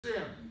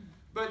sin,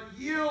 but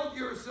yield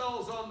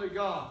yourselves unto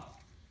God.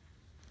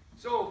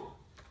 So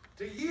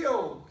to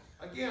yield,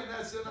 again,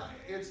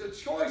 it's a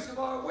choice of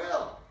our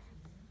will.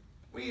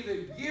 We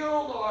either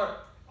yield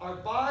our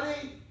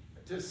body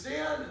to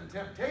sin and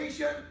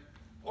temptation,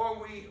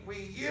 or we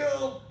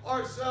yield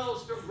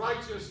ourselves to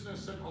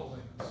righteousness and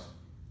holiness.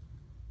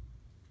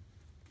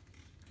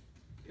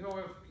 You know,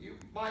 if you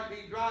might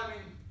be driving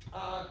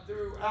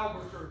through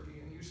Albuquerque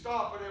and you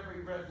stop at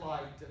every red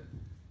light,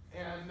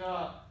 and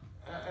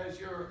as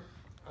you're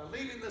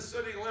leaving the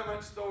city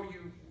limits, though,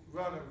 you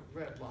run a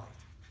red light,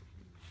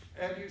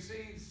 and you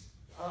see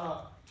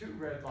two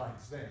red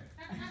lights there,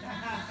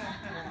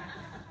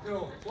 you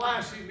know,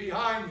 flashing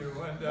behind you,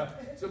 and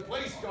it's a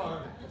police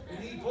car, and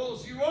he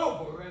pulls you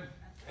over,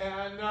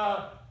 and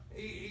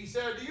he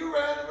said, "You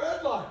ran a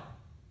red light."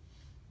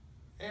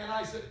 And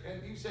I said,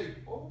 and you say,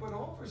 "Oh, but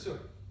officer,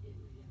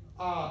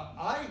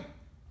 I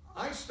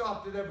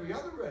stopped at every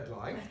other red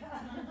light."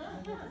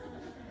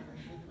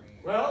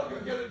 Well, you're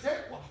going to take,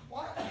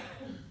 what?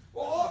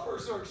 Well,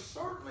 officer,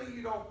 certainly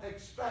you don't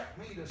expect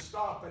me to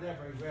stop at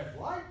every red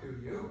light, do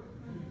you?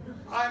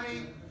 I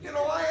mean, you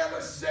know, I have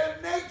a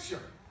sin nature.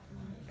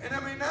 And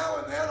every now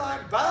and then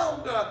I'm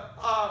bound to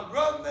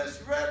run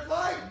this red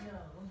light.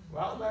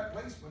 Well, that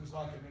policeman's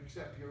not going to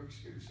accept your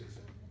excuses.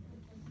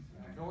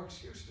 No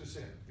excuse to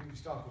sin. You can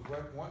stop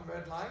at one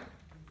red light,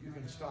 you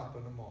can stop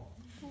at them all.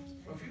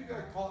 But if you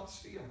got caught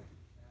stealing,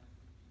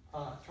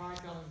 try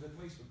telling the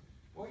policeman,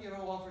 "Well, you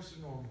know, officer,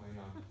 normally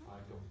I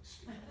don't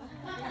steal.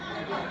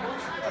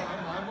 Most of the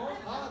time I'm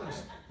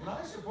honest." And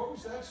I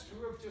suppose that's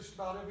true of just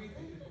about every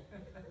vehicle.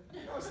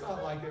 You know, it's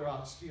not like they're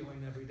out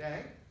stealing every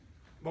day.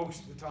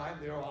 Most of the time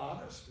they're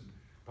honest, and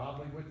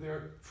probably with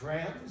their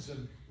friends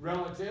and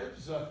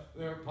relatives,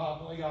 they're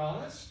probably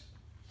honest.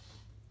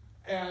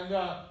 And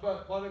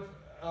but what if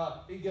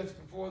he gets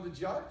before the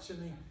judge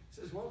and he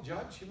says, "Well,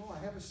 judge, you know, I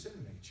have a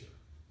sin nature.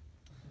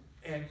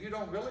 And you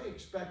don't really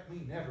expect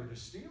me never to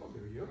steal, do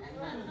you?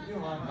 You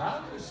know, I'm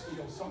bound to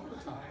steal some of the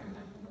time."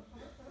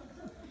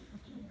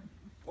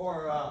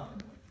 Or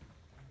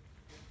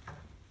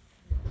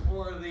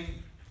the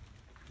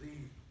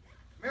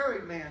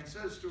married man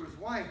says to his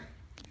wife,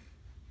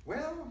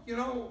 "Well, you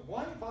know,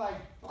 wife,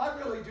 I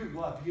really do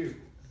love you.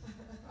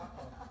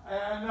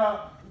 And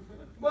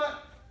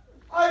but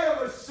I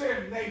have a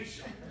sin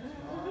nature.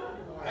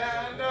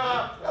 And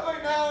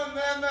every now and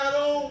then that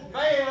old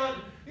man,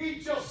 he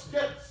just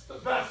gets the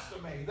best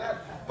of me.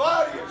 That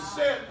body of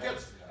sin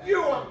gets,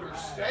 you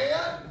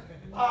understand.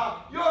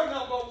 You're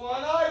number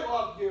one. I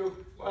love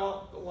you."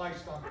 Well, the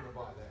wife's not going to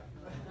buy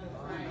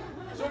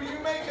that. So you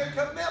make a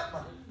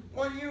commitment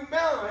when you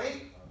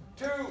marry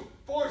to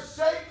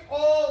forsake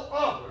all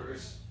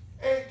others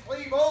and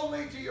cleave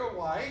only to your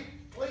wife,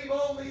 cleave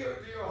only to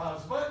your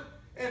husband,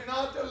 and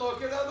not to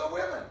look at other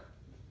women.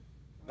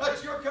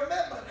 That's your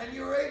commitment, and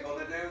you're able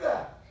to do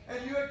that.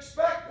 And you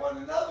expect one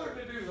another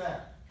to do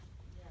that.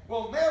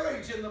 Well,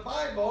 marriage in the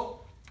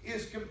Bible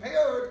is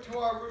compared to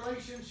our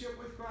relationship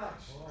with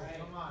Christ.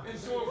 And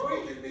so if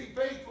we can be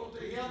faithful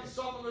to Him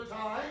some of the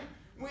time,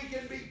 we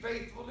can be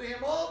faithful to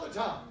Him all the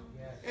time.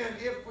 And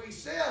if we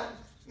sin,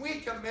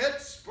 we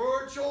commit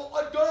spiritual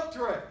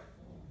adultery.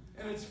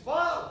 And it's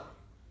folly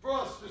for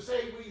us to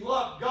say we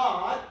love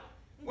God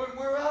when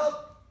we're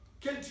out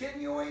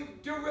continuing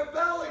to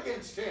rebel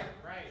against Him.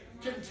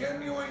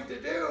 Continuing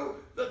to do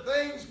the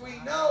things we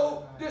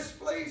know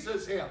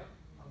displeases Him.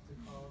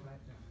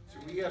 So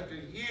we have to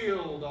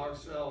yield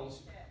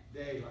ourselves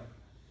daily.